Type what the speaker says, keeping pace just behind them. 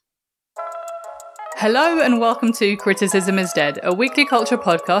Hello and welcome to Criticism is Dead, a weekly culture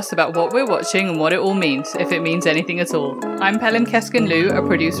podcast about what we're watching and what it all means, if it means anything at all. I'm Pelham Keskin-Liu, a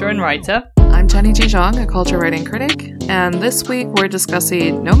producer and writer. I'm Jenny G. Zhang, a culture writing critic, and this week we're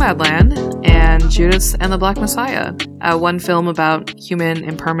discussing Nomadland and Judas and the Black Messiah, one film about human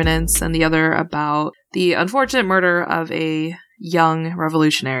impermanence and the other about the unfortunate murder of a young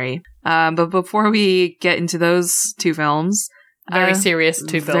revolutionary. But before we get into those two films, Very serious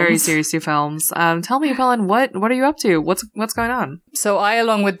two films. Tell me, Pelham, what are you up to? What's going on? So I,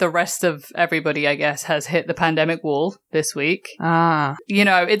 along with the rest of everybody, I guess, has hit the pandemic wall this week. You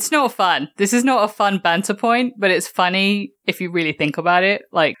know, it's not fun. This is not a fun banter point, but it's funny if you really think about it.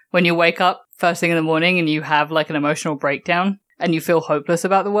 Like, when you wake up first thing in the morning and you have, like, an emotional breakdown and you feel hopeless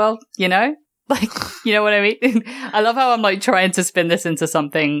about the world, you know? Like, you know what I mean? I love how I'm, like, trying to spin this into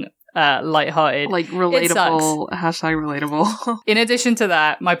something lighthearted. Like relatable, hashtag relatable. In addition to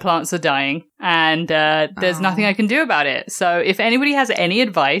that, my plants are dying and there's nothing I can do about it. So if anybody has any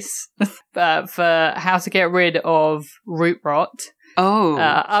advice for how to get rid of root rot,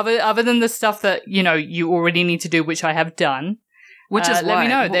 other than the stuff that, you know, you already need to do, which I have done, which is let me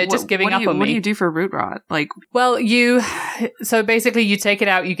know. They're just giving up on me. What do you do for root rot? Like, well, so basically you take it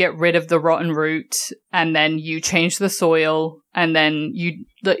out, you get rid of the rotten root, and then you change the soil, and then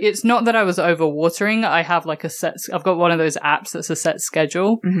it's not that I was overwatering. I have like I've got one of those apps that's a set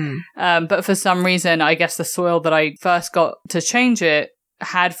schedule. Mm-hmm. But for some reason, I guess the soil that I first got to change it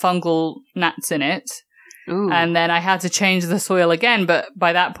had fungal gnats in it. Ooh. And then I had to change the soil again, but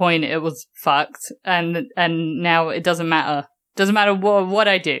by that point it was fucked, and now it doesn't matter. Doesn't matter what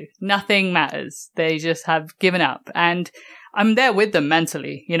I do. Nothing matters. They just have given up. And I'm there with them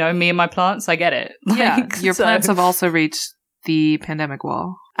mentally. You know, me and my plants, I get it. Yeah, your plants have also reached the pandemic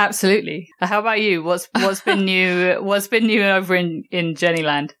wall. Absolutely. How about you? What's been new? What's been new over in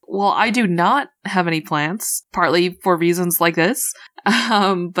Jennyland? Well, I do not have any plants, partly for reasons like this.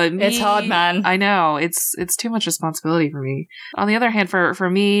 But me, it's hard, man. I know. It's too much responsibility for me. On the other hand, for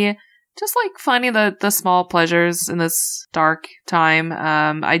me, just like finding the small pleasures in this dark time.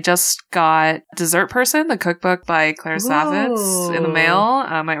 I just got Dessert Person, the cookbook by Claire Savitz, in the mail.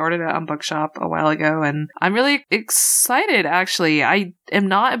 I ordered it on Bookshop a while ago, and I'm really excited, actually. I am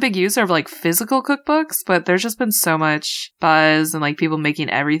not a big user of like physical cookbooks, but there's just been so much buzz and like people making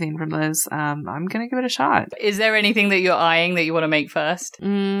everything from this. I'm gonna give it a shot. Is there anything that you're eyeing that you want to make first?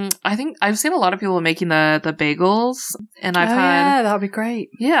 I think I've seen a lot of people making the bagels, and yeah, that would be great.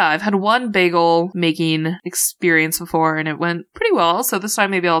 Yeah, I've had one bagel making experience before, and it went pretty well. So this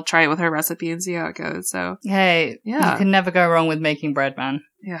time maybe I'll try it with her recipe and see how it goes. So hey, yeah, you can never go wrong with making bread, man.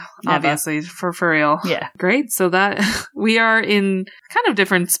 Yeah, never. Obviously, for real. Yeah. Great. So that we are in kind of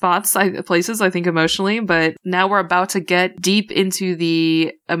different places, I think, emotionally, but now we're about to get deep into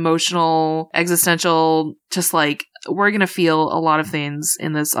the emotional, existential, just like, we're going to feel a lot of things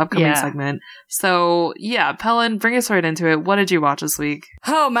in this upcoming segment. So, yeah, Pelham, bring us right into it. What did you watch this week?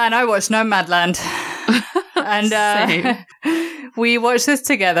 Oh, man, I watched Nomadland. And we watched this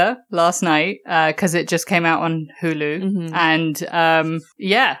together last night because it just came out on Hulu. Mm-hmm.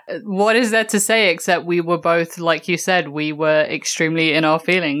 And what is there to say except we were both, like you said, we were extremely in our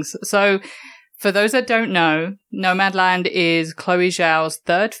feelings. So for those that don't know, Nomadland is Chloe Zhao's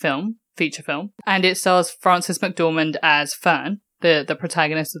third feature film, and it stars Frances McDormand as Fern, the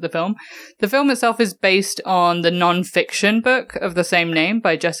protagonist of the film. The film itself is based on the non-fiction book of the same name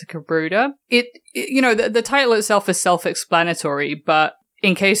by Jessica Bruder. The title itself is self-explanatory, but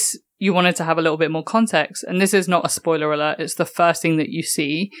in case you wanted to have a little bit more context, and this is not a spoiler alert, it's the first thing that you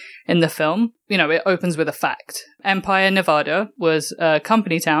see in the film. You know, it opens with a fact. Empire, Nevada was a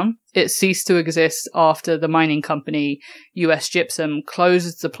company town. It ceased to exist after the mining company US Gypsum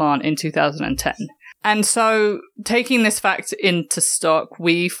closed the plant in 2010. And so, taking this fact into stock,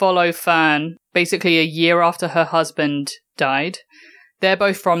 we follow Fern basically a year after her husband died. They're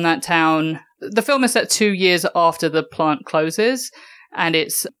both from that town. The film is set 2 years after the plant closes, and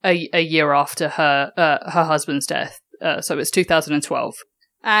it's a year after her husband's death. So it's 2012.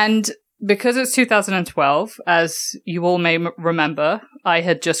 And because it's 2012, as you all may remember, I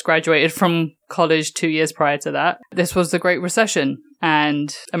had just graduated from college 2 years prior to that. This was the Great Recession,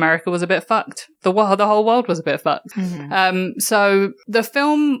 and America was a bit fucked. The whole world was a bit fucked. Mm-hmm. So the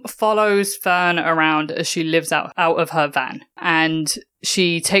film follows Fern around as she lives out of her van, and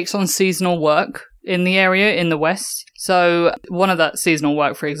she takes on seasonal work in the area in the West. So one of that seasonal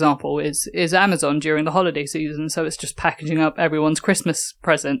work, for example, is Amazon during the holiday season. So it's just packaging up everyone's Christmas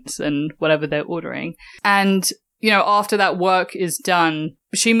presents and whatever they're ordering. And, you know, after that work is done,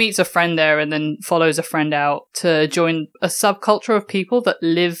 she meets a friend there and then follows a friend out to join a subculture of people that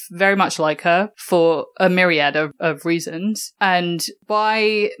live very much like her for a myriad of reasons. And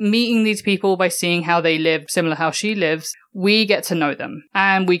by meeting these people, by seeing how they live, similar how she lives, we get to know them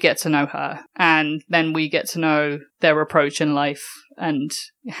and we get to know her. And then we get to know their approach in life and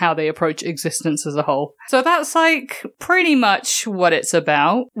how they approach existence as a whole. So that's like pretty much what it's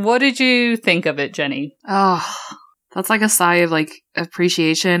about. What did you think of it, Jenny? Oh, that's like a sigh of like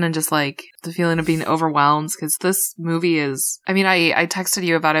appreciation and just like the feeling of being overwhelmed, because this movie is, I mean, I texted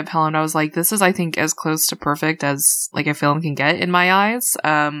you about it, Helen, and I was like, this is, I think, as close to perfect as like a film can get in my eyes.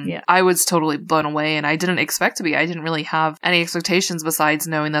 I was totally blown away, and I didn't expect to be. I didn't really have any expectations besides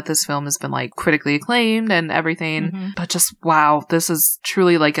knowing that this film has been like critically acclaimed and everything. But just, wow, this is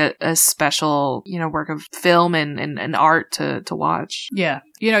truly like a special, you know, work of film and art to watch. Yeah.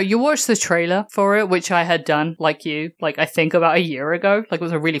 You know, you watched the trailer for it, which I had done, like you, like I think about a year ago. Like it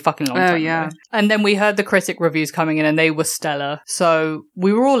was a really fucking long time ago. And then we heard the critic reviews coming in and they were stellar. So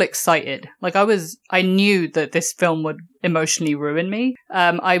we were all excited. Like I knew that this film would emotionally ruin me.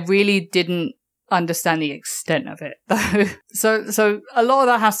 I really didn't understand the extent of it though. So a lot of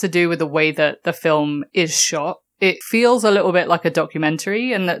that has to do with the way that the film is shot. It feels a little bit like a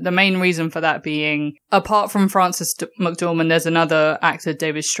documentary, and the main reason for that being, apart from Frances McDormand, there's another actor,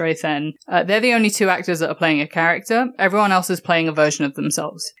 David Strathairn. They're the only two actors that are playing a character. Everyone else is playing a version of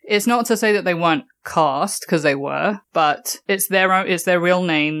themselves. It's not to say that they weren't cast, because they were, but it's their real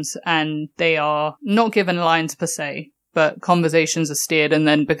names, and they are not given lines per se. But conversations are steered, and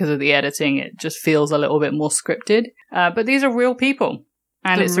then because of the editing, it just feels a little bit more scripted. But these are real people.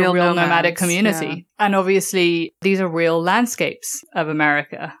 And it's a real nomadic community. Yeah. And obviously, these are real landscapes of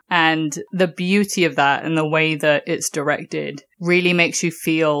America. And the beauty of that and the way that it's directed really makes you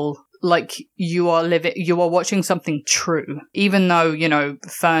feel like you are watching something true. Even though, you know,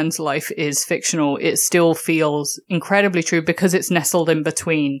 Fern's life is fictional, it still feels incredibly true because it's nestled in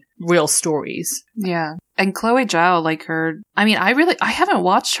between real stories. Yeah. And Chloe Zhao, like I haven't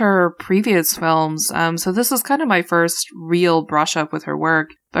watched her previous films, so this is kind of my first real brush up with her work.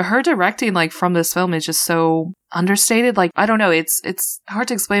 But her directing, like, from this film is just so understated. Like, I don't know, it's hard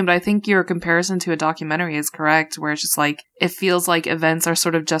to explain, but I think your comparison to a documentary is correct, where it's just like, it feels like events are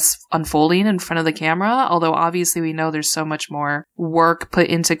sort of just unfolding in front of the camera, although obviously we know there's so much more work put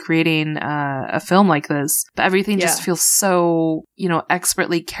into creating a film like this. But everything just feels so, you know,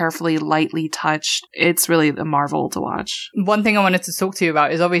 expertly, carefully, lightly touched. It's really a marvel to watch. One thing I wanted to talk to you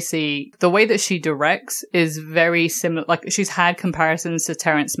about is obviously the way that she directs is very similar. Like, she's had comparisons to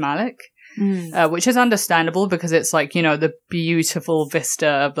Terrence Malick. Which is understandable because it's like, you know, the beautiful vista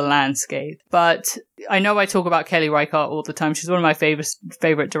of the landscape. But I know I talk about Kelly Reichardt all the time. She's one of my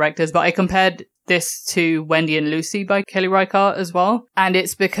favorite directors, but I compared this to Wendy and Lucy by Kelly Reichardt as well. And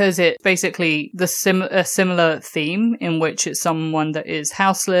it's because it's basically a similar theme in which it's someone that is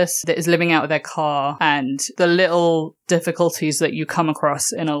houseless, that is living out of their car, and the little difficulties that you come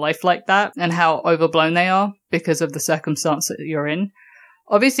across in a life like that and how overblown they are because of the circumstance that you're in.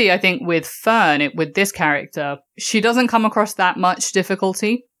 Obviously, I think with Fern, with this character, she doesn't come across that much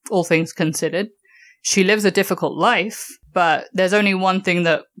difficulty, all things considered. She lives a difficult life, but there's only one thing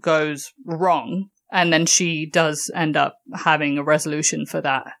that goes wrong, and then she does end up having a resolution for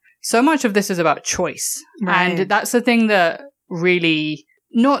that. So much of this is about choice. Right. And that's the thing that really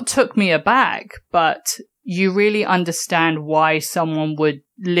not took me aback, but you really understand why someone would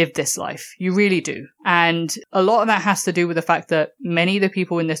live this life. You really do. And a lot of that has to do with the fact that many of the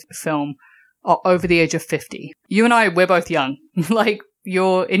people in this film are over the age of 50. You and I, we're both young. Like,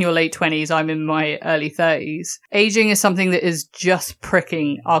 you're in your late 20s, I'm in my early 30s. Aging is something that is just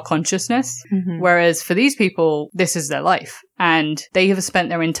pricking our consciousness. Whereas for these people, this is their life. And they have spent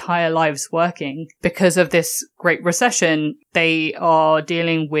their entire lives working. Because of this Great Recession, they are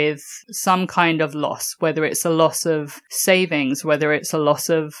dealing with some kind of loss, whether it's a loss of savings, whether it's a loss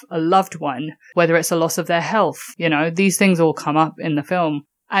of a loved one, whether it's a loss of their health. You know, these things all come up in the film.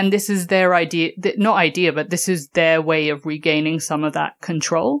 And this is their but this is their way of regaining some of that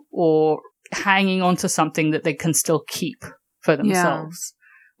control or hanging on to something that they can still keep for themselves.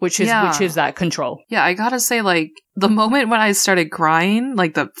 Which is that control. Yeah, I gotta say, like, the moment when I started crying,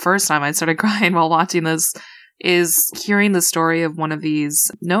 like the first time I started crying while watching this, is hearing the story of one of these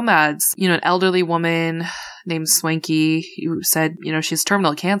nomads, you know, an elderly woman named Swanky, who said, you know, she's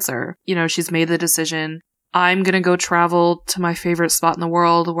terminal cancer. You know, she's made the decision, I'm gonna go travel to my favorite spot in the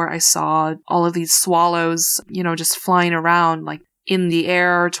world where I saw all of these swallows, you know, just flying around. Like, in the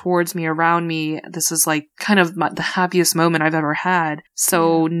air towards me, around me. This is like kind of the happiest moment I've ever had.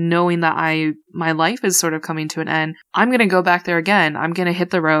 So knowing that my life is sort of coming to an end, I'm going to go back there again. I'm going to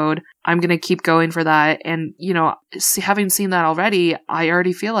hit the road. I'm going to keep going for that. And, you know, having seen that already, I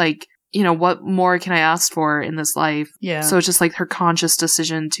already feel like, you know, what more can I ask for in this life? Yeah. So it's just like her conscious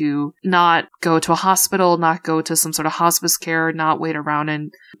decision to not go to a hospital, not go to some sort of hospice care, not wait around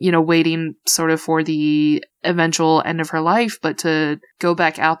and, you know, waiting sort of for the eventual end of her life, but to go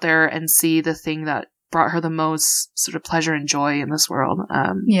back out there and see the thing that brought her the most sort of pleasure and joy in this world.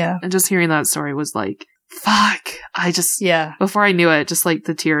 And just hearing that story was like, fuck. Before I knew it, just like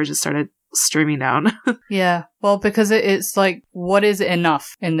the tears just started streaming down. Yeah. Well, because it's like, what is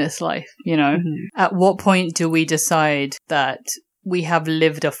enough in this life? You know, at what point do we decide that we have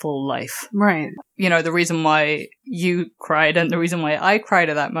lived a full life? Right. You know, the reason why you cried and the reason why I cried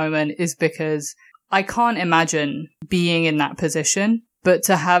at that moment is because I can't imagine being in that position, but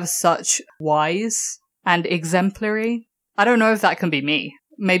to have such wise and exemplary, I don't know if that can be me.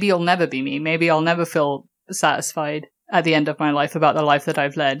 Maybe it'll never be me. Maybe I'll never feel satisfied at the end of my life about the life that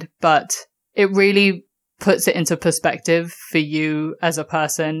I've led, but it really puts it into perspective for you as a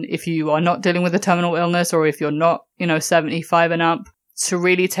person if you are not dealing with a terminal illness or if you're not, you know, 75 and up, to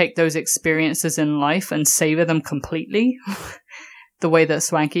really take those experiences in life and savor them completely the way that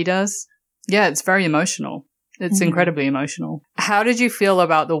Swankie does. Yeah, it's very emotional. It's incredibly emotional. How did you feel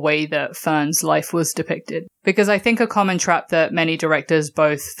about the way that Fern's life was depicted? Because I think a common trap that many directors,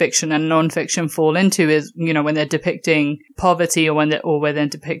 both fiction and non-fiction, fall into is, you know, when they're depicting poverty or when they're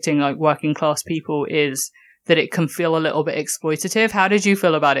depicting like working class people, is that it can feel a little bit exploitative. How did you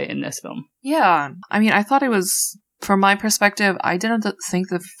feel about it in this film? Yeah. I mean, I thought it was, from my perspective, I didn't think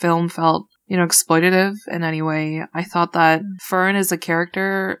the film felt, you know, exploitative in any way. I thought that Fern as a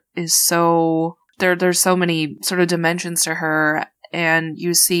character is so... There's so many sort of dimensions to her, and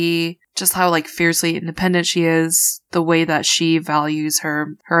you see just how like fiercely independent she is, the way that she values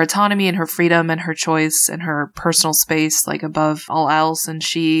her autonomy and her freedom and her choice and her personal space like above all else. And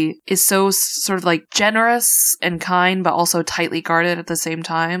she is so sort of like generous and kind, but also tightly guarded at the same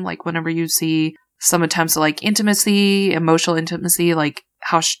time. Like whenever you see some attempts at like intimacy, emotional intimacy, like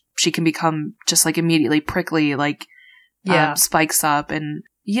how she can become just like immediately prickly, like spikes up. And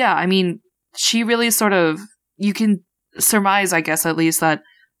yeah, I mean, she really sort of, you can surmise, I guess, at least, that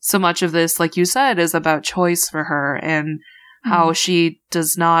so much of this, like you said, is about choice for her and how she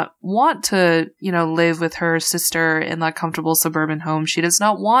does not want to, you know, live with her sister in that comfortable suburban home. She does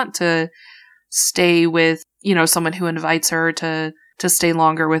not want to stay with, you know, someone who invites her to stay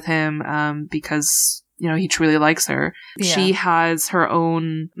longer with him, because, you know, he truly likes her. Yeah. She has her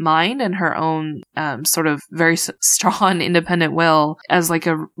own mind and her own sort of very strong, independent will as like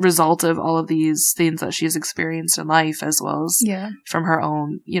a result of all of these things that she's experienced in life, as well as from her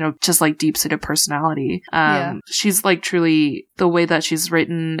own, you know, just like deep-seated personality. She's like truly, the way that she's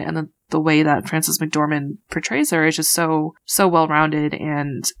written and the way that Frances McDormand portrays her is just so well-rounded,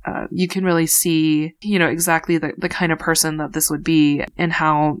 and you can really see, you know, exactly the kind of person that this would be, and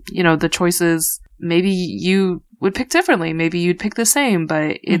how, you know, the choices maybe you would pick differently. Maybe you'd pick the same,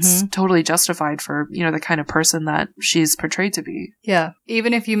 but it's totally justified for, you know, the kind of person that she's portrayed to be. Yeah.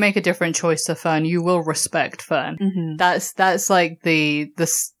 Even if you make a different choice to Fern, you will respect Fern. That's like the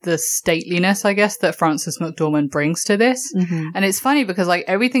stateliness, I guess, that Frances McDormand brings to this. And it's funny because like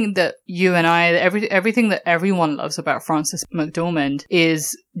everything that you and I, everything that everyone loves about Frances McDormand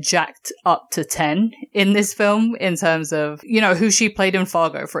is jacked up to 10 in this film, in terms of, you know, who she played in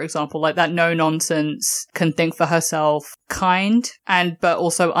Fargo, for example, like that no nonsense, can think for herself, kind, but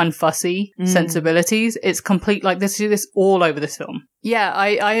also unfussy sensibilities. It's complete, like this all over this film. Yeah,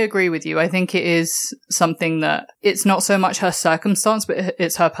 I agree with you. I think it is something that it's not so much her circumstance, but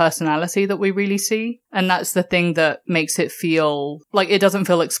it's her personality that we really see. And that's the thing that makes it feel like it doesn't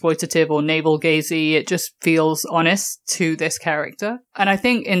feel exploitative or navel-gazy. It just feels honest to this character. And I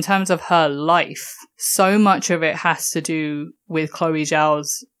think in terms of her life, so much of it has to do with Chloe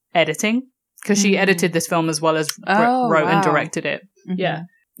Zhao's editing, because she edited this film as well as wrote and directed it. Yeah.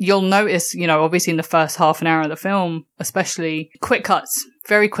 You'll notice, you know, obviously in the first half an hour of the film, especially quick cuts,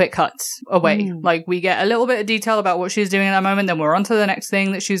 very quick cuts away. Like we get a little bit of detail about what she's doing at that moment, then we're on to the next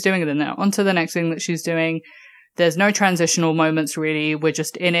thing that she's doing, and then on to the next thing that she's doing. There's no transitional moments really. We're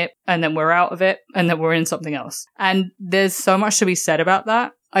just in it, and then we're out of it, and then we're in something else. And there's so much to be said about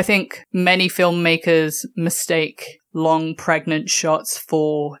that. I think many filmmakers mistake long, pregnant shots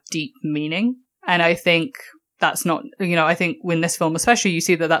for deep meaning. And I think that's not, you know, I think in this film especially, you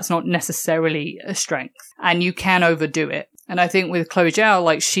see that that's not necessarily a strength, and you can overdo it. And I think with Chloe Zhao,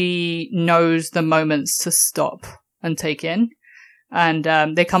 like, she knows the moments to stop and take in. and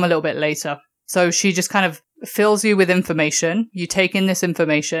they come a little bit later. So she just kind of fills you with information. You take in this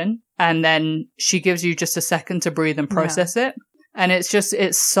information, and then she gives you just a second to breathe and process it. And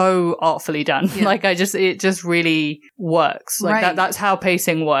it's so artfully done. Yeah. Like, it just really works. Like, that's how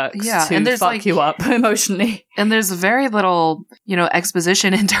pacing works. Yeah. To and fuck you up emotionally. And there's very little,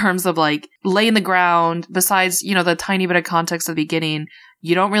 exposition in terms of, like, laying the ground besides, the tiny bit of context at the beginning.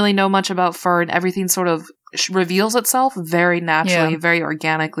 You don't really know much about Fern. Everything sort of reveals itself very naturally, very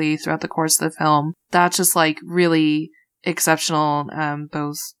organically throughout the course of the film. That's just, like, really exceptional,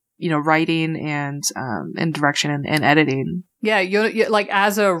 both, writing and direction and editing. Yeah, you're like,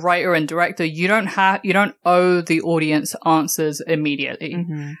 as a writer and director, you don't owe the audience answers immediately.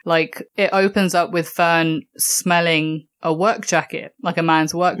 Mm-hmm. Like, it opens up with Fern smelling a work jacket, like a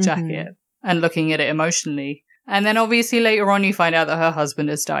man's work jacket, and looking at it emotionally. And then obviously later on you find out that her husband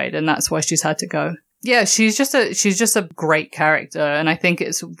has died, and that's why she's had to go. Yeah, she's just a great character, and I think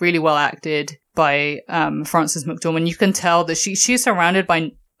it's really well acted by Frances McDormand. You can tell that she's surrounded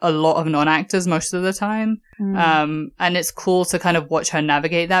by a lot of non-actors most of the time. And it's cool to kind of watch her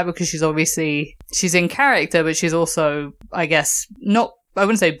navigate that, because she's in character, but she's also, I guess, I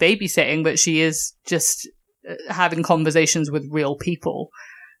wouldn't say babysitting, but she is just having conversations with real people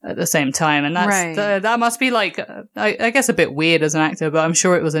at the same time. And that must be, like, I guess a bit weird as an actor, but I'm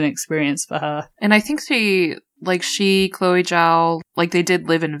sure it was an experience for her. And I think Chloe Zhao, like, they did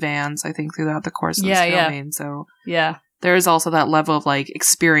live in vans, I think, throughout the course of this filming. So yeah. There is also that level of, like,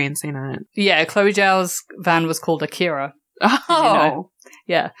 experiencing it. Yeah, Chloe Zhao's van was called Akira. Oh!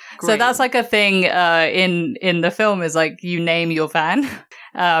 Yeah. Great. So that's, like, a thing in the film, is, like, you name your van.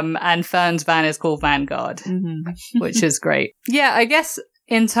 And Fern's van is called Vanguard, which is great. Yeah, I guess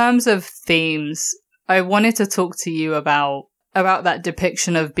in terms of themes, I wanted to talk to you about that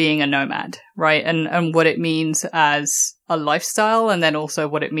depiction of being a nomad, right? And what it means as a lifestyle, and then also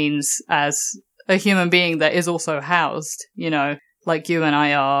what it means as a human being that is also housed, like you and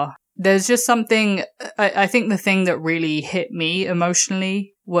I are. There's just something, I think the thing that really hit me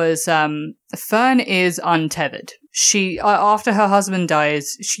emotionally was, Fern is untethered. She, after her husband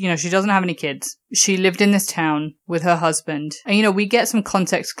dies, she doesn't have any kids. She lived in this town with her husband. And, we get some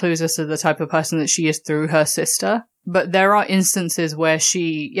context clues as to the type of person that she is through her sister. But there are instances where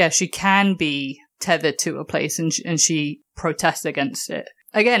she can be tethered to a place, and she protests against it.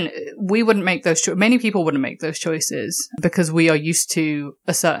 Again, we wouldn't make those many people wouldn't make those choices because we are used to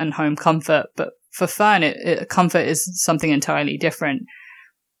a certain home comfort. But for Fern, comfort is something entirely different.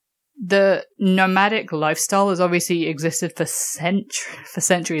 The nomadic lifestyle has obviously existed for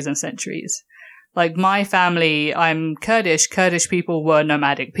centuries and centuries. Like, my family, I'm Kurdish. Kurdish people were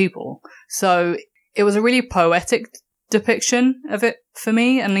nomadic people. So it was a really poetic depiction of it for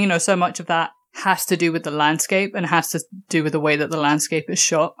me. And, so much of that has to do with the landscape and has to do with the way that the landscape is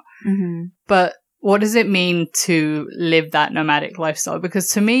shot. Mm-hmm. But what does it mean to live that nomadic lifestyle? Because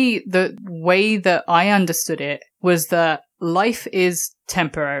to me, the way that I understood it was that life is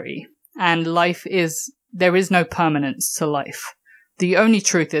temporary, and there is no permanence to life. The only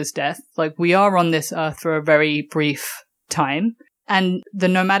truth is death. Like, we are on this earth for a very brief time, and the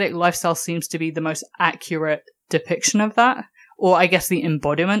nomadic lifestyle seems to be the most accurate depiction of that, or I guess the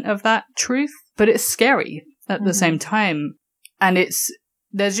embodiment of that truth. But it's scary at the same time. And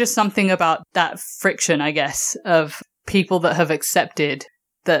there's just something about that friction, I guess, of people that have accepted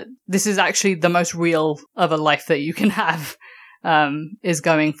that this is actually the most real of a life that you can have, is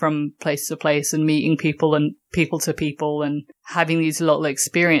going from place to place and meeting people and people to people and having these little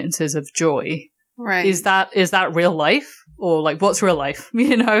experiences of joy. Right. Is that real life? Or, like, what's real life?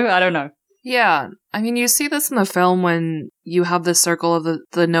 I don't know. Yeah. I mean, you see this in the film when you have this circle of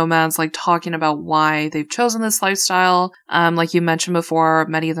the nomads, like, talking about why they've chosen this lifestyle. Like you mentioned before,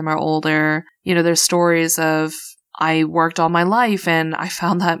 many of them are older. There's stories of, I worked all my life and I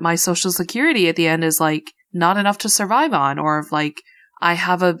found that my social security at the end is, like, not enough to survive on. Or, like, I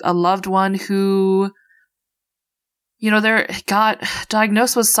have a loved one who, they got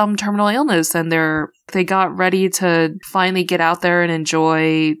diagnosed with some terminal illness, and they got ready to finally get out there and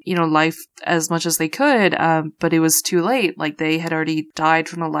enjoy, life as much as they could. But it was too late. Like, they had already died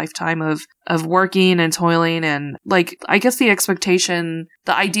from a lifetime of working and toiling, and, like, I guess the expectation,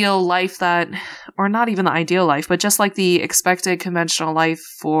 the ideal life or not even the ideal life, but just like the expected conventional life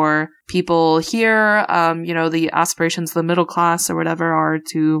for people here, the aspirations of the middle class or whatever are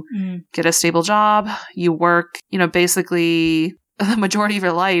to get a stable job. You work, basically the majority of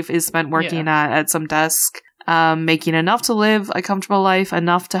your life is spent working at some desk, making enough to live a comfortable life,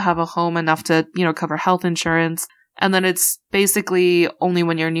 enough to have a home, enough to, cover health insurance. And then it's basically only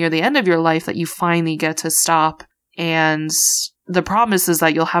when you're near the end of your life that you finally get to stop and the promise is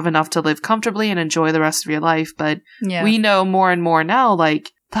that you'll have enough to live comfortably and enjoy the rest of your life. But we know more and more now, like,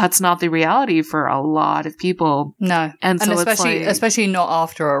 that's not the reality for a lot of people. No. And so especially not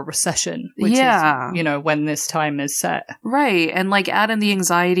after a recession, which is, you know, when this time is set. Right. And like add in the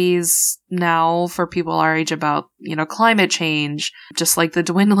anxieties now for people our age about, you know, climate change, just like the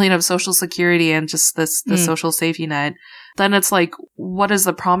dwindling of Social Security and just the social safety net. Then it's like, what is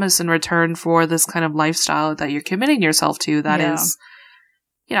the promise in return for this kind of lifestyle that you're committing yourself to? That is,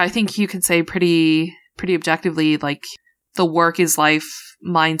 you know, I think you could say pretty objectively, like, the work is life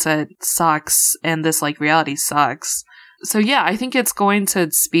mindset sucks and this like reality sucks. So yeah, I think it's going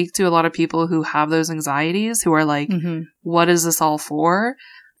to speak to a lot of people who have those anxieties, who are like, what is this all for?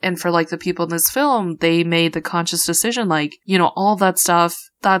 And for like the people in this film, they made the conscious decision, like, you know, all that stuff,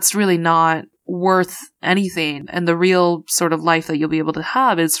 that's really not worth anything. And the real sort of life that you'll be able to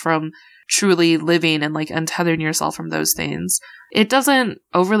have is from truly living and like untethering yourself from those things. It doesn't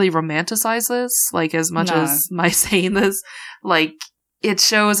overly romanticize this, like, as much as my saying this. Like, it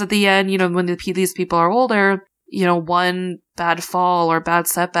shows at the end, you know, when these people are older, you know, one bad fall or bad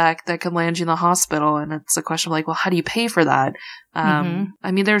setback that can land you in the hospital. And it's a question of like, well, how do you pay for that? I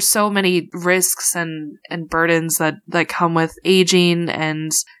mean, there's so many risks and burdens that come with aging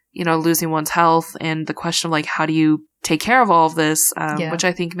and, you know, losing one's health. And the question of like, how do you take care of all of this, which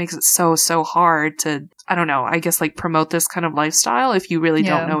I think makes it so hard to, I don't know, I guess like promote this kind of lifestyle if you really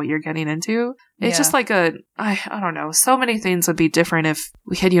don't know what you're getting into. It's just like I don't know, so many things would be different if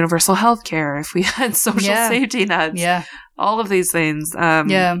we had universal health care, if we had social safety nets, all of these things.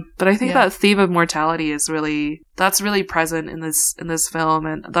 But I think that theme of mortality is that's really present in this film.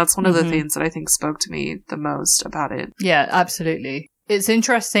 And that's one of the things that I think spoke to me the most about it. Yeah, absolutely. It's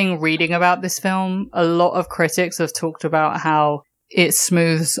interesting reading about this film. A lot of critics have talked about how it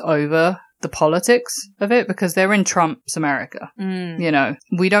smooths over the politics of it because they're in Trump's America. You know,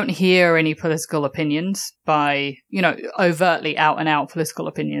 we don't hear any political opinions by, you know, overtly out and out political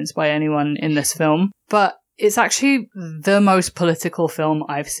opinions by anyone in this film. But it's actually the most political film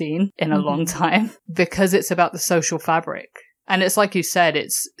I've seen in a long time because it's about the social fabric. And it's like you said,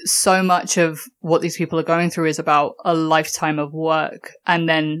 it's so much of what these people are going through is about a lifetime of work and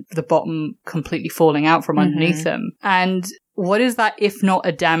then the bottom completely falling out from underneath them. And what is that if not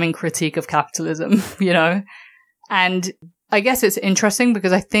a damning critique of capitalism, you know? And I guess it's interesting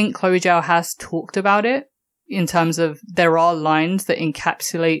because I think Chloe Zhao has talked about it in terms of there are lines that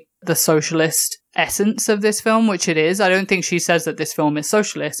encapsulate the socialist essence of this film, which it is. I don't think she says that this film is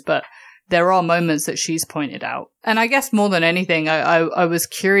socialist, but there are moments that she's pointed out. And I guess more than anything, I was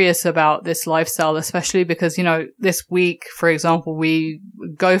curious about this lifestyle, especially because, you know, this week, for example,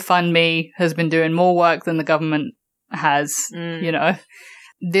 GoFundMe has been doing more work than the government has, you know.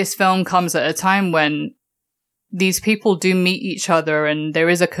 This film comes at a time when these people do meet each other and there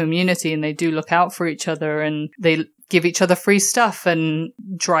is a community and they do look out for each other and they give each other free stuff and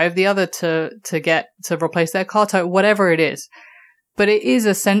drive the other to replace their car tire, whatever it is. But it is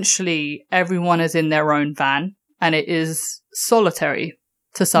essentially everyone is in their own van and it is solitary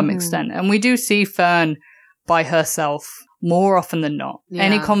to some extent. And we do see Fern by herself more often than not. Yeah.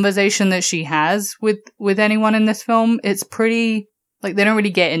 Any conversation that she has with anyone in this film, it's pretty, like, they don't really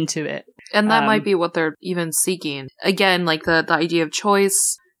get into it. And that might be what they're even seeking. Again, like the idea of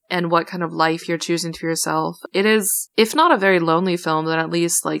choice and what kind of life you're choosing for yourself. It is, if not a very lonely film, then at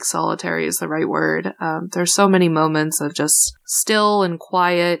least like solitary is the right word. There's so many moments of just still and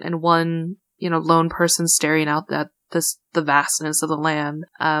quiet and one, you know, lone person staring out at the vastness of the land,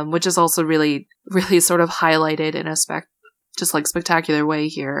 which is also really, really sort of highlighted in a just like spectacular way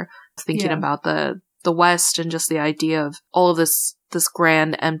here. Thinking about the West and just the idea of all of this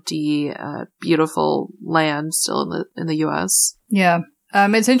grand, empty, beautiful land still in the US. Yeah.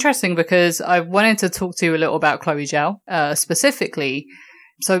 It's interesting because I wanted to talk to you a little about Chloe Zhao, specifically.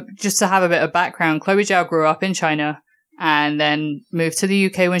 So just to have a bit of background, Chloe Zhao grew up in China and then moved to the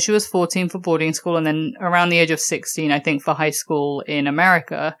UK when she was 14 for boarding school and then around the age of 16, I think, for high school in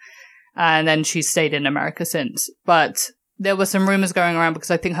America. And then she's stayed in America since. But there were some rumors going around because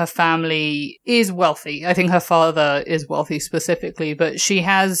I think her family is wealthy. I think her father is wealthy specifically, but she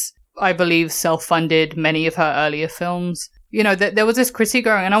has, I believe, self-funded many of her earlier films. You know, there was this critique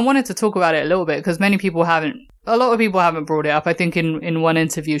going, and I wanted to talk about it a little bit because a lot of people haven't brought it up. I think in one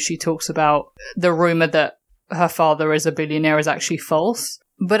interview she talks about the rumor that her father is a billionaire is actually false.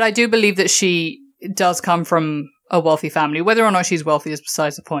 But I do believe that she does come from a wealthy family. Whether or not she's wealthy is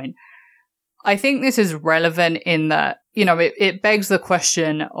besides the point. I think this is relevant in that, you know, it begs the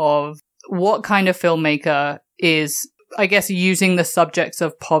question of what kind of filmmaker is, I guess, using the subjects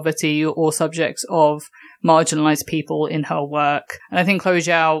of poverty or subjects of marginalized people in her work. And I think Chloe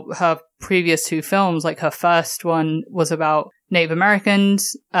Zhao, her previous 2 films, like her first one was about Native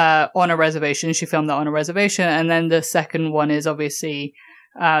Americans on a reservation. She filmed that on a reservation. And then the second one is obviously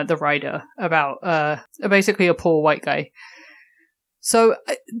The Rider, about basically a poor white guy. So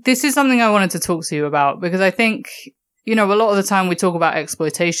this is something I wanted to talk to you about, because I think, a lot of the time we talk about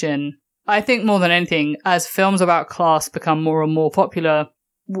exploitation. I think more than anything, as films about class become more and more popular,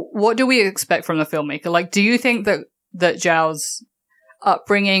 what do we expect from the filmmaker? Like, do you think that Zhao's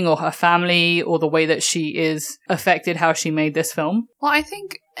upbringing or her family or the way that she is affected how she made this film? Well, I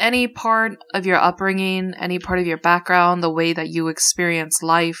think any part of your upbringing, any part of your background, the way that you experience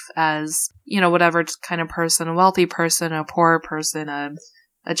life as, whatever kind of person, a wealthy person, a poor person,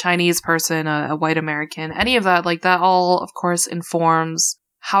 a Chinese person, a white American, any of that, like that all, of course, informs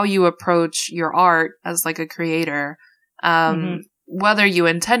how you approach your art as like a creator. Whether you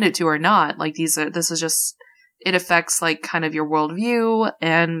intend it to or not, like this is just, it affects like kind of your worldview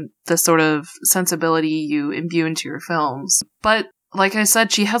and the sort of sensibility you imbue into your films. But like I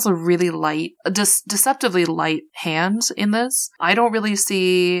said, she has a really light, deceptively light hand in this. I don't really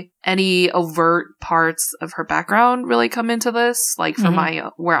see any overt parts of her background really come into this. Like for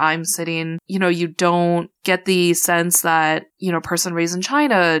where I'm sitting, you don't get the sense that, person raised in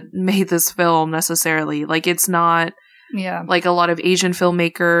China made this film necessarily. Like it's not, like a lot of Asian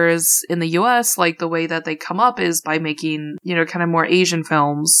filmmakers in the US, like the way that they come up is by making, kind of more Asian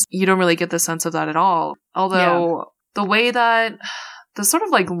films. You don't really get the sense of that at all. Although the way that the sort of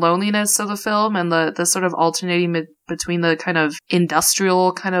like loneliness of the film and the sort of alternating between the kind of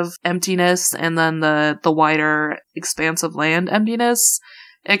industrial kind of emptiness and then the wider expanse of land emptiness,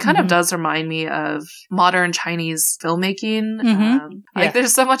 it kind of does remind me of modern Chinese filmmaking. Like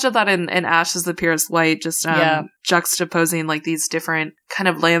there's so much of that in Ashes of the Purest White, just juxtaposing like these different kind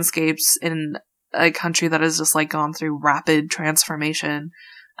of landscapes in a country that has just like gone through rapid transformation.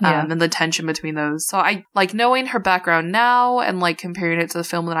 And the tension between those. So I like knowing her background now and like comparing it to the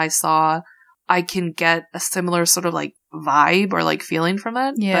film that I saw, I can get a similar sort of like vibe or like feeling from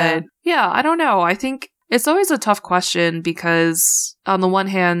it. But I don't know. I think it's always a tough question because on the one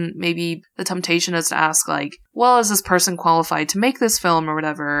hand, maybe the temptation is to ask like, well, is this person qualified to make this film or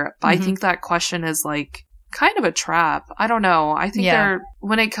whatever? But I think that question is like kind of a trap. I don't know. I think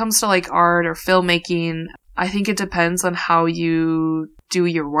when it comes to like art or filmmaking, I think it depends on how you do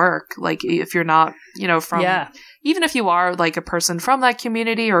your work. Like if you're not, from, even if you are like a person from that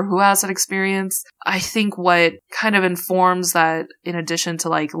community or who has that experience, I think what kind of informs that in addition to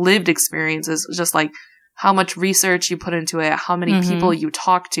like lived experience is just like how much research you put into it, how many people you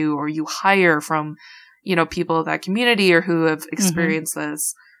talk to or you hire from, people of that community or who have experienced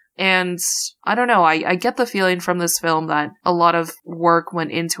this. And I don't know, I get the feeling from this film that a lot of work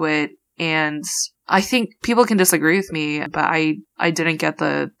went into it. And I think people can disagree with me, but I didn't get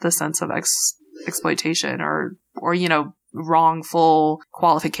the sense of exploitation or wrongful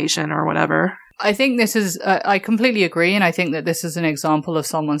qualification or whatever. I think this is, I completely agree. And I think that this is an example of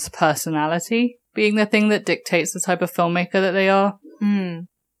someone's personality being the thing that dictates the type of filmmaker that they are.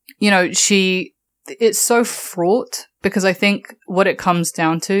 It's so fraught because I think what it comes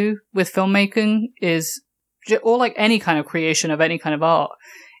down to with filmmaking is, or like any kind of creation of any kind of art,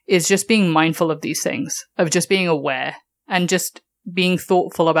 is just being mindful of these things, of just being aware and just being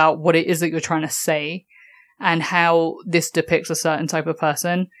thoughtful about what it is that you're trying to say and how this depicts a certain type of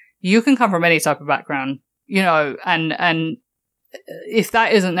person. You can come from any type of background, and if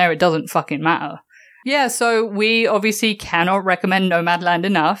that isn't there, it doesn't fucking matter. Yeah, so we obviously cannot recommend Nomadland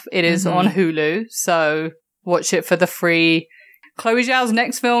enough. It is on Hulu, so watch it for the free. Chloe Zhao's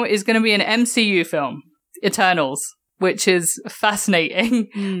next film is going to be an MCU film, Eternals, which is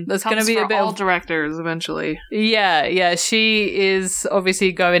fascinating. There's going to be a bit all directors eventually. Yeah. She is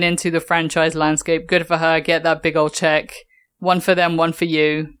obviously going into the franchise landscape. Good for her. Get that big old check. One for them, one for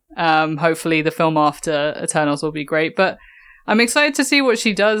you. Hopefully the film after Eternals will be great. But I'm excited to see what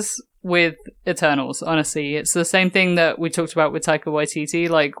she does with Eternals, honestly. It's the same thing that we talked about with Taika Waititi.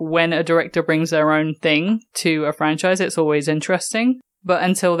 Like, when a director brings their own thing to a franchise, it's always interesting. But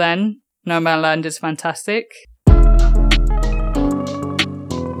until then, Nomadland is fantastic.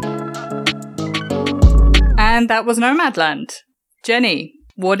 And that was Nomadland. Jenny,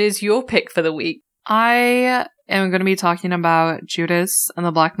 what is your pick for the week? I am going to be talking about Judas and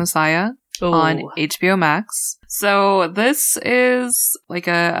the Black Messiah. on HBO Max. So this is like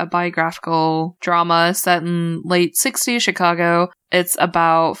a biographical drama set in late 60s Chicago. It's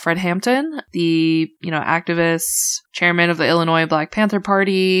about Fred Hampton, the, activist, chairman of the Illinois Black Panther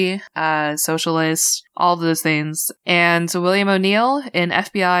Party, socialist, all of those things. And William O'Neill, an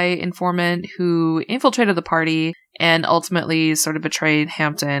FBI informant who infiltrated the party and ultimately sort of betrayed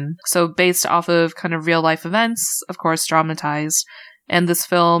Hampton. So based off of kind of real life events, of course, dramatized. And this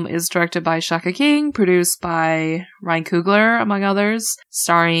film is directed by Shaka King, produced by Ryan Coogler, among others,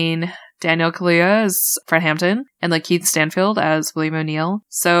 starring Daniel Kaluuya as Fred Hampton and Lakeith Stanfield as William O'Neill.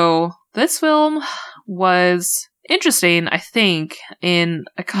 So this film was interesting, I think, in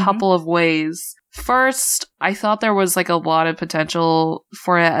a couple of ways. First, I thought there was like a lot of potential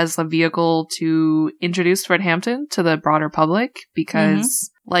for it as a vehicle to introduce Fred Hampton to the broader public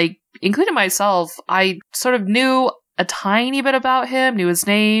because, including myself, I sort of knew a tiny bit about him, knew his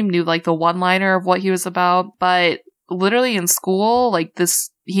name, knew like the one-liner of what he was about, but literally in school,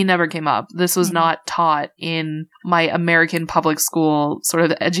 he never came up. This was not taught in my American public school sort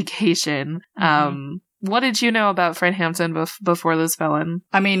of education. What did you know about Fred Hampton before this film?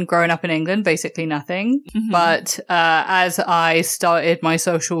 I mean, growing up in England, basically nothing. But as I started my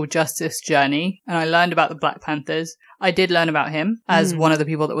social justice journey and I learned about the Black Panthers, I did learn about him as one of the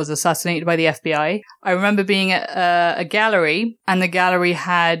people that was assassinated by the FBI. I remember being at a gallery, and the gallery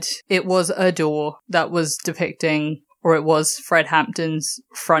it was a door that was depicting, or it was Fred Hampton's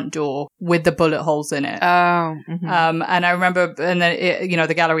front door with the bullet holes in it. Oh. And I remember, and then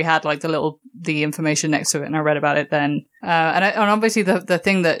the gallery had like the information next to it, and I read about it then. And obviously the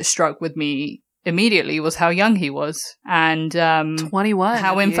thing that struck with me immediately was how young he was, and 21.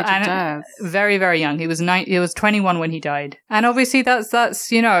 How very, very young. He was 21 when he died, and obviously that's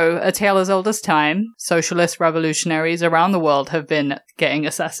a tale as old as time. Socialist revolutionaries around the world have been getting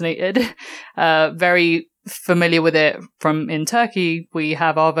assassinated. Very familiar with it from in Turkey. We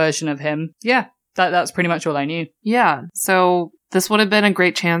have our version of him. Yeah, that's pretty much all I knew. Yeah, so this would have been a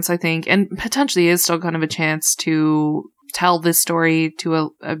great chance, I think, and potentially is still kind of a chance to tell this story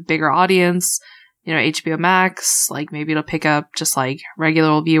to a bigger audience. HBO Max, maybe it'll pick up just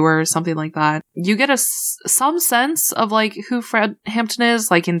regular viewers, something like that. You get some sense of who Fred Hampton is,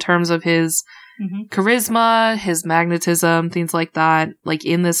 in terms of his charisma, his magnetism, things like that.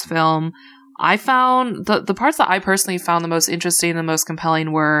 In this film, I found the parts that I personally found the most interesting and the most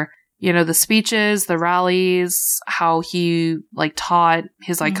compelling were, the speeches, the rallies, how he taught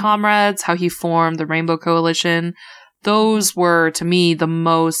his comrades, how he formed the Rainbow Coalition. Those were, to me, the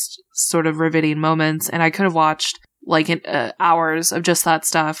most sort of riveting moments, and I could have watched hours of just that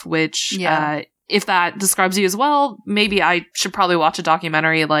stuff, which, if that describes you as well, maybe I should probably watch a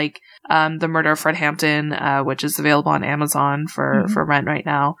documentary The Murder of Fred Hampton, which is available on Amazon for rent right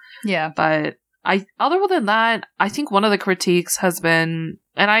now. Yeah. But other than that, I think one of the critiques has been,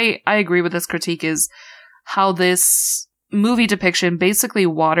 and I agree with this critique, is how this movie depiction basically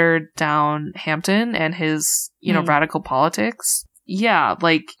watered down Hampton and his, radical politics. Yeah,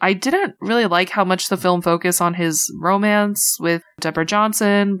 I didn't really like how much the film focused on his romance with Deborah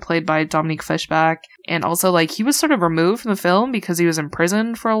Johnson, played by Dominique Fishback. And also, he was sort of removed from the film because he was in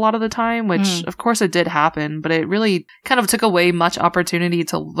prison for a lot of the time, which, of course, it did happen. But it really kind of took away much opportunity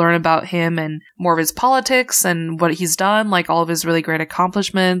to learn about him and more of his politics and what he's done, all of his really great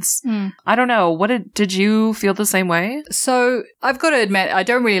accomplishments. I don't know. Did you feel the same way? So, I've got to admit, I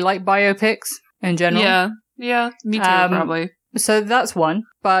don't really like biopics in general. Yeah, me too, probably. So that's one,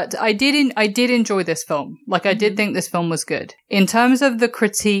 but I did enjoy this film. I did think this film was good. In terms of the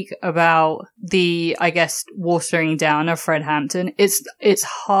critique about the, I guess, watering down of Fred Hampton, it's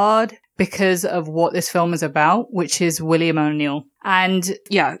hard because of what this film is about, which is William O'Neill. And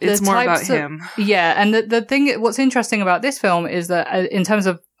yeah, it's more about him. Yeah, and the thing, what's interesting about this film is that in terms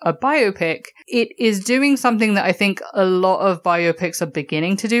of a biopic, it is doing something that I think a lot of biopics are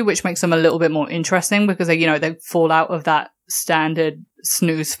beginning to do, which makes them a little bit more interesting because they fall out of that standard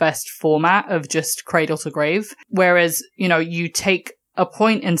snooze fest format of just cradle to grave. Whereas, you take a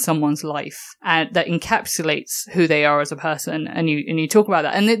point in someone's life and that encapsulates who they are as a person, and you talk about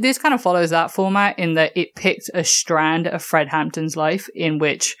that. And this kind of follows that format in that it picked a strand of Fred Hampton's life in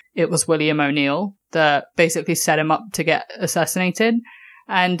which it was William O'Neill that basically set him up to get assassinated.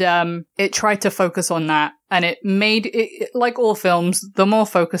 And it tried to focus on that, and it made it, like all films, the more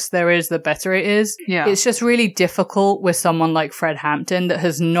focus there is, the better it is. Yeah. It's just really difficult with someone like Fred Hampton that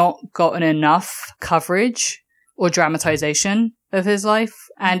has not gotten enough coverage or dramatization of his life.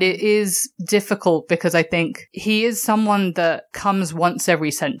 And it is difficult because I think he is someone that comes once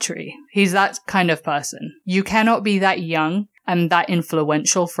every century. He's that kind of person. You cannot be that young and that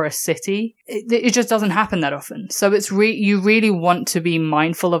influential for a city. It just doesn't happen that often. So it's you really want to be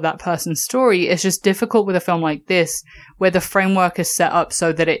mindful of that person's story. It's just difficult with a film like this, where the framework is set up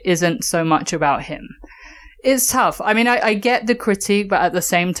so that it isn't so much about him. It's tough. I mean, I get the critique, but at the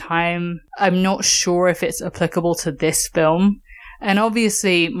same time, I'm not sure if it's applicable to this film. And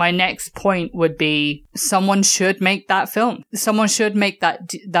obviously, my next point would be someone should make that film. Someone should make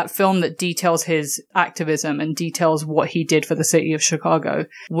that film that details his activism and details what he did for the city of Chicago.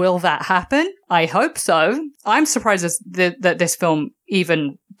 Will that happen? I hope so. I'm surprised that this film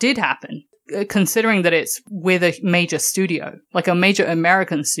even did happen, considering that it's with a major studio, like a major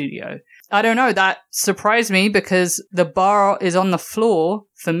American studio. I don't know, that surprised me because the bar is on the floor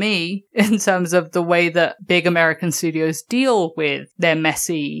for me in terms of the way that big American studios deal with their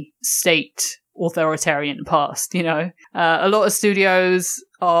messy state authoritarian past, you know? A lot of studios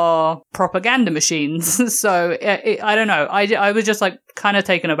are propaganda machines. So I don't know. I was just like kind of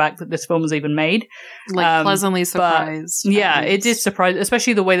taken aback that this film was even made. Like pleasantly surprised. Yeah, it did surprise,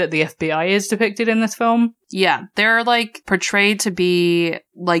 especially the way that the FBI is depicted in this film. Yeah, they're like portrayed to be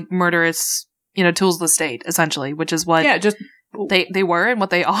like murderous, you know, tools of the state, essentially, which is what they were and what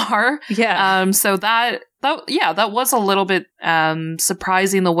they are. Yeah. So that was a little bit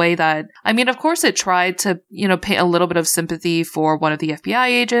surprising, the way that, I mean, of course it tried to, you know, paint a little bit of sympathy for one of the FBI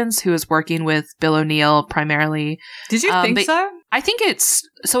agents who was working with Bill O'Neill primarily. Did you think so? I think it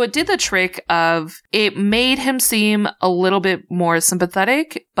did the trick of, it made him seem a little bit more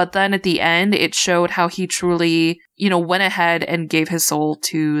sympathetic, but then at the end it showed how he truly, you know, went ahead and gave his soul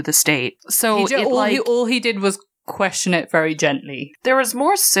to the state. So all he did was question it very gently. There was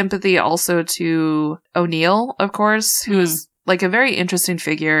more sympathy also to O'Neill, of course, who's like a very interesting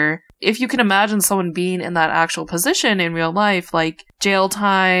figure. If you can imagine someone being in that actual position in real life, like jail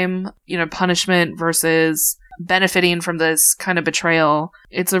time, you know, punishment versus benefiting from this kind of betrayal,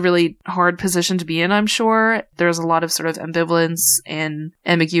 it's a really hard position to be in, I'm sure. There's a lot of sort of ambivalence and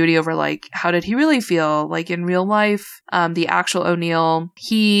ambiguity over, like, how did he really feel? Like, in real life, the actual O'Neill,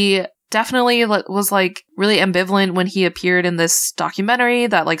 he definitely was like really ambivalent when he appeared in this documentary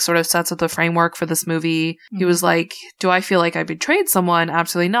that like sort of sets up the framework for this movie. Mm-hmm. He was like, do I feel like I betrayed someone?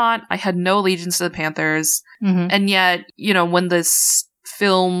 Absolutely not. I had no allegiance to the Panthers. Mm-hmm. And yet, you know, when this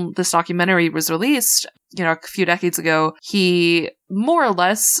documentary was released, you know, a few decades ago, he more or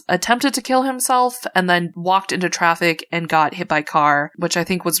less attempted to kill himself and then walked into traffic and got hit by a car, which I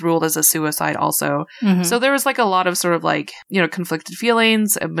think was ruled as a suicide also. Mm-hmm. So there was like a lot of sort of like, you know, conflicted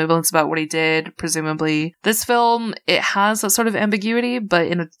feelings, ambivalence about what he did, presumably. This film, it has a sort of ambiguity, but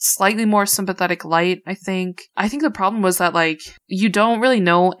in a slightly more sympathetic light, I think. I think the problem was that, like, you don't really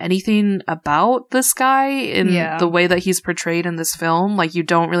know anything about this guy in the way that he's portrayed in this film. Like, you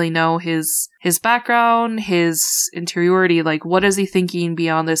don't really know his background, his interiority, like, what is he thinking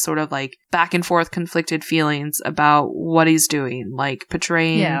beyond this sort of like back and forth conflicted feelings about what he's doing, like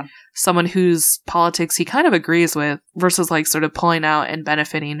portraying someone whose politics he kind of agrees with versus like sort of pulling out and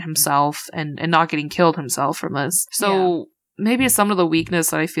benefiting himself and not getting killed himself from this. So maybe some of the weakness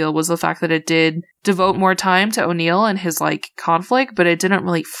that I feel was the fact that it did devote more time to O'Neill and his like conflict, but it didn't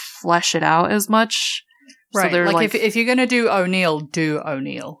really flesh it out as much. Right. So like if you're going to do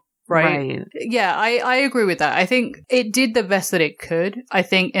O'Neill. Right. Yeah, I agree with that. I think it did the best that it could. I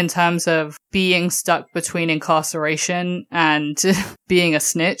think in terms of being stuck between incarceration and being a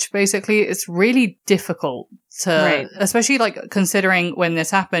snitch, basically, it's really difficult to, especially like considering when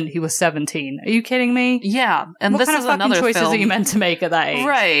this happened, he was 17. Are you kidding me? Yeah. And what this kind is of fucking another choices film. are you meant to make at that age?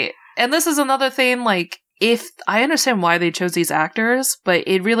 Right. And this is another thing, like, if I understand why they chose these actors, but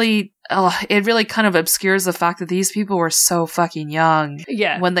it really kind of obscures the fact that these people were so fucking young.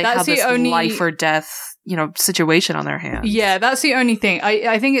 Yeah, when they had this life or death, you know, situation on their hands. Yeah, that's the only thing.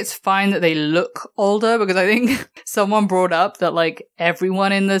 I think it's fine that they look older, because I think someone brought up that like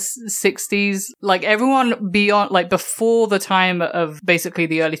everyone in the 60s, like everyone beyond, like before the time of basically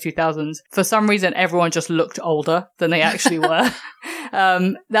the early 2000s, for some reason everyone just looked older than they actually were.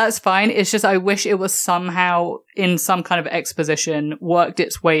 That's fine. It's just I wish it was somehow in some kind of exposition worked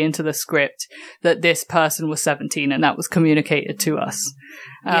its way into the script that this person was 17 and that was communicated to us.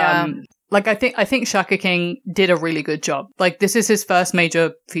 Like I think Shaka King did a really good job. Like this is his first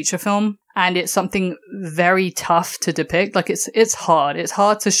major feature film, and it's something very tough to depict. Like it's hard. It's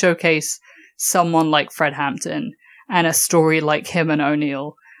hard to showcase someone like Fred Hampton and a story like him and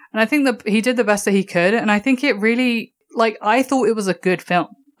O'Neill. And I think that he did the best that he could, and I think it really, like, I thought it was a good film.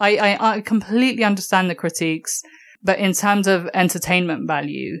 I completely understand the critiques, but in terms of entertainment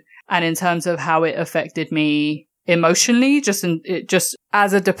value and in terms of how it affected me emotionally, just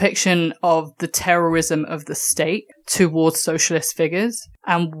as a depiction of the terrorism of the state towards socialist figures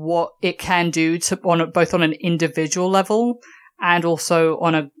and what it can do to both on an individual level and also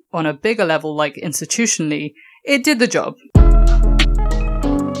on a bigger level, like institutionally. It did the job.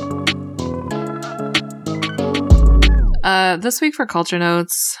 This week for Culture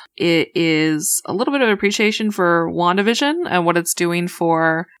Notes, it is a little bit of appreciation for WandaVision and what it's doing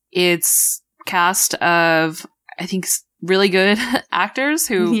for its cast of, I think, really good actors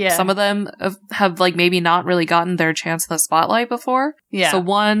who some of them have like maybe not really gotten their chance in the spotlight before. Yeah. So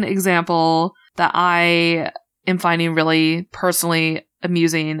one example that I am finding really personally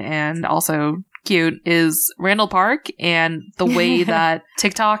amusing and also cute is Randall Park and the way that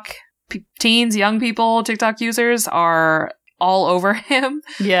TikTok teens, young people, TikTok users are all over him.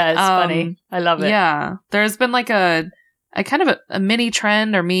 Yeah, it's funny. I love it. Yeah. There's been like a kind of a mini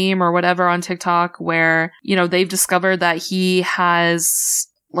trend or meme or whatever on TikTok where, you know, they've discovered that he has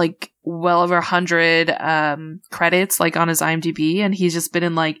like well over 100 credits like on his IMDb, and he's just been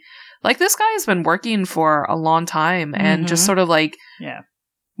in like this guy has been working for a long time and just sort of like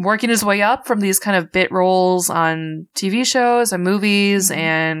working his way up from these kind of bit roles on TV shows and movies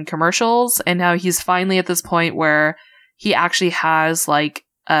and commercials, and now he's finally at this point where he actually has like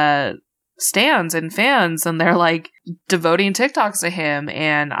stands and fans, and they're like devoting TikToks to him,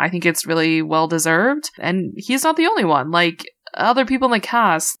 and I think it's really well deserved. And he's not the only one. Like other people in the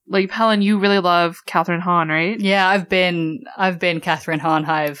cast, like Helen, you really love Catherine Hahn, right? Yeah, I've been Catherine Hahn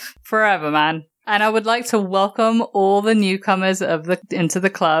hive forever, man. And I would like to welcome all the newcomers into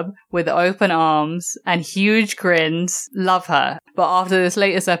the club with open arms and huge grins. Love her. But after this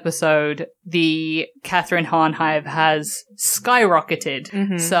latest episode, the Catherine Hahn hive has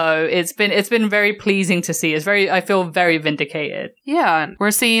skyrocketed. So it's been very pleasing to see. I feel very vindicated. Yeah. We're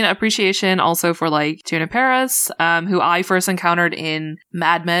seeing appreciation also for like Tuna Paris, who I first encountered in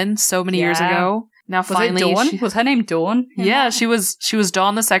Mad Men so many years ago. Now finally, was her name Dawn? Yeah, she was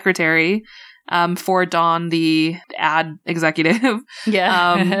Dawn the secretary. For Dawn, the ad executive.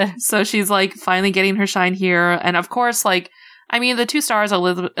 Yeah. So she's like finally getting her shine here. And of course, like, I mean, the two stars,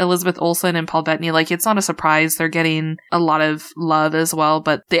 Elizabeth Olsen and Paul Bettany, like, it's not a surprise. They're getting a lot of love as well,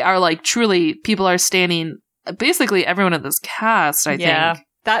 but they are like truly, people are standing, basically everyone in this cast, I think.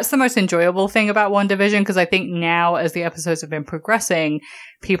 That's the most enjoyable thing about WandaVision, because I think now, as the episodes have been progressing,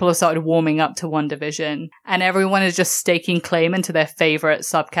 people have started warming up to WandaVision, and everyone is just staking claim into their favorite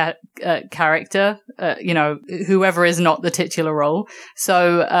character, you know, whoever is not the titular role.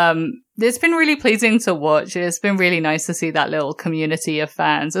 So, it's been really pleasing to watch. It's been really nice to see that little community of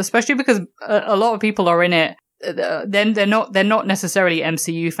fans, especially because a lot of people are in it. Then they're not necessarily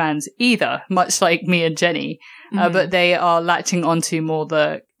MCU fans either, much like me and Jenny, but they are latching onto more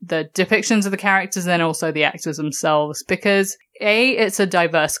the depictions of the characters and also the actors themselves, because A, it's a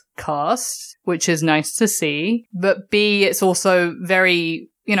diverse cast, which is nice to see, but B, it's also very,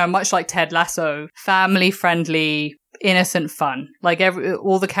 you know, much like Ted Lasso, family friendly, innocent fun. Like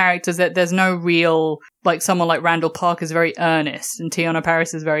all the characters, that there's no real, like someone like Randall Park is very earnest and Teyonah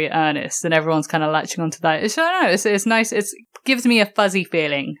Parris is very earnest, and everyone's kind of latching onto that. I don't know, it's nice. It gives me a fuzzy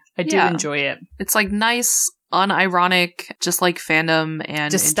feeling. I do enjoy it. It's like nice, unironic, just like fandom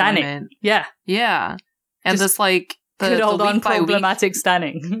and just enjoyment. Standing. Yeah. And just, this like good old unproblematic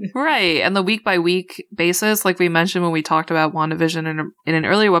standing. Right. And the week by week basis, like we mentioned when we talked about WandaVision in an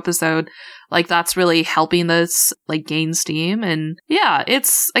earlier episode, like that's really helping this like gain steam. And yeah,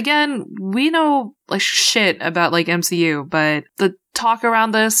 it's, again, we know like shit about like MCU, but the talk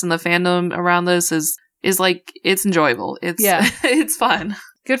around this and the fandom around this is like, it's enjoyable. It's fun.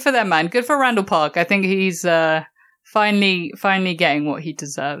 Good for them, man. Good for Randall Park. I think he's finally getting what he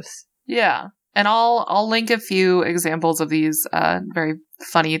deserves. Yeah. And I'll link a few examples of these very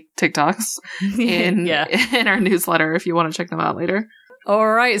funny TikToks in our newsletter if you want to check them out later.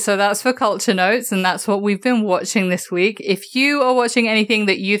 All right, so that's for Culture Notes, and that's what we've been watching this week. If you are watching anything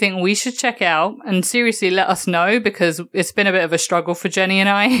that you think we should check out, and seriously let us know, because it's been a bit of a struggle for Jenny and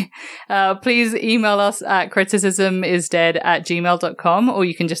I, please email us at criticismisdead@gmail.com, or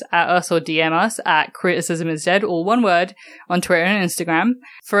you can just at us or DM us at criticismisdead, all one word, on Twitter and Instagram.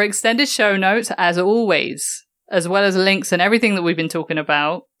 For extended show notes, as always, as well as links and everything that we've been talking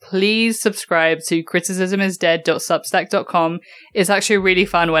about, please subscribe to criticismisdead.substack.com. It's actually really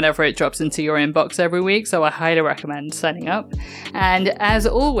fun whenever it drops into your inbox every week, so I highly recommend signing up. And as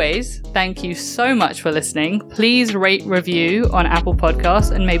always, thank you so much for listening. Please rate, review on Apple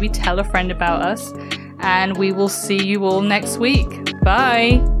Podcasts, and maybe tell a friend about us. And we will see you all next week.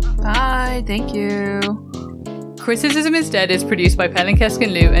 Bye! Bye, thank you. Criticism is Dead is produced by Pelin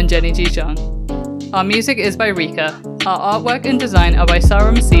Keskin Liu and Jenny G. John. Our music is by Rika. Our artwork and design are by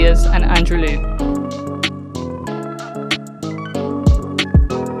Sarah Macias and Andrew Liu.